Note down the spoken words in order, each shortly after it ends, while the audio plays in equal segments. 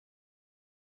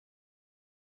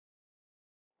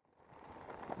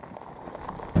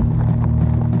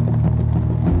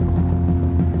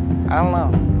don't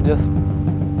know, just,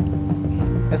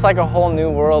 it's like a whole new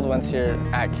world once you're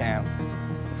at camp.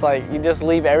 It's like you just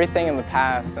leave everything in the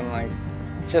past and like,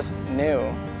 it's just new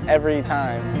every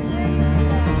time.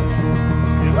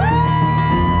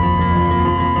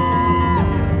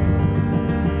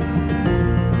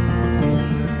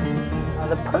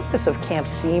 The purpose of Camp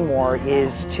Seymour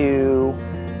is to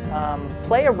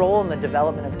play a role in the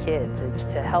development of kids. It's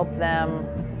to help them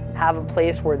have a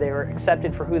place where they're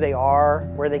accepted for who they are,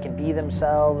 where they can be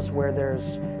themselves, where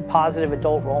there's positive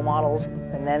adult role models,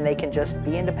 and then they can just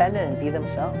be independent and be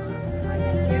themselves.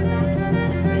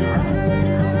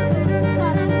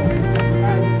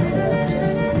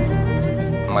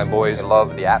 My boys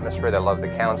love the atmosphere, they love the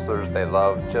counselors, they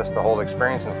love just the whole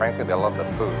experience, and frankly, they love the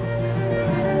food.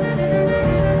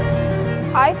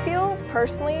 I feel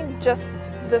personally just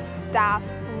the staff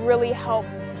really help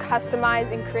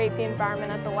customize and create the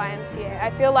environment at the YMCA.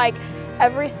 I feel like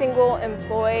every single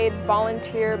employed,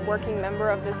 volunteer, working member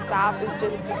of the staff is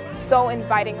just so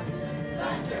inviting.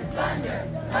 Thunder, thunder,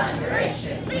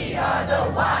 thunderation, we are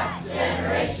the Y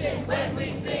generation. When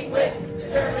we sing with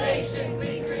determination,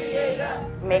 we create a...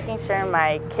 Making sure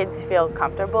my kids feel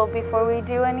comfortable before we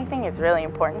do anything is really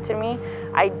important to me.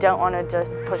 I don't want to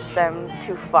just push them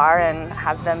too far and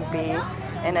have them be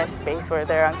in a space where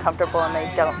they're uncomfortable and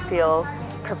they don't feel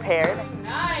prepared.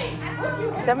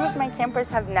 Some of my campers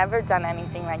have never done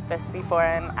anything like this before,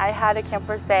 and I had a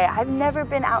camper say, I've never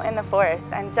been out in the forest,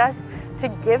 and just to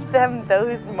give them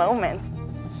those moments,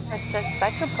 it's just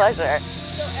such a pleasure.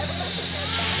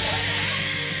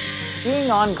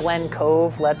 Being on Glen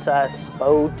Cove lets us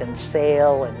boat and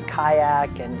sail and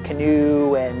kayak and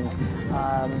canoe and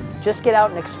just get out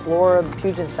and explore the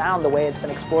Puget Sound the way it's been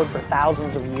explored for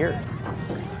thousands of years.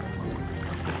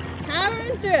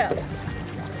 Powering through.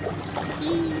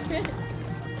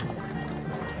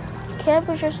 Camp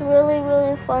was just really,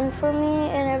 really fun for me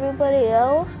and everybody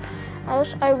else.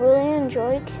 I really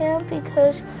enjoy camp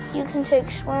because you can take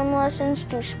swim lessons,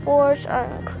 do sports,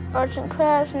 arts and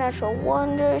crafts, natural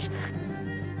wonders.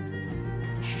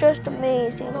 It's just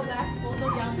amazing.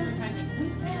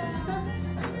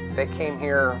 They came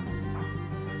here,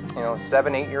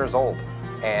 7, 8 years old,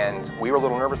 and we were a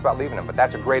little nervous about leaving them, but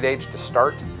that's a great age to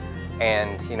start.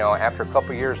 And, after a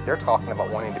couple of years, they're talking about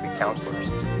wanting to be counselors.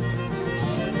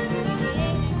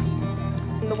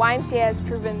 The YMCA has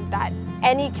proven that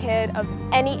any kid of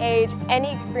any age,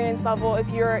 any experience level, if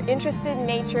you're interested in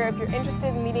nature, if you're interested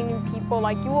in meeting new people,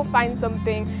 you will find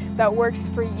something that works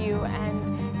for you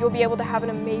and you'll be able to have an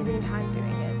amazing time doing it.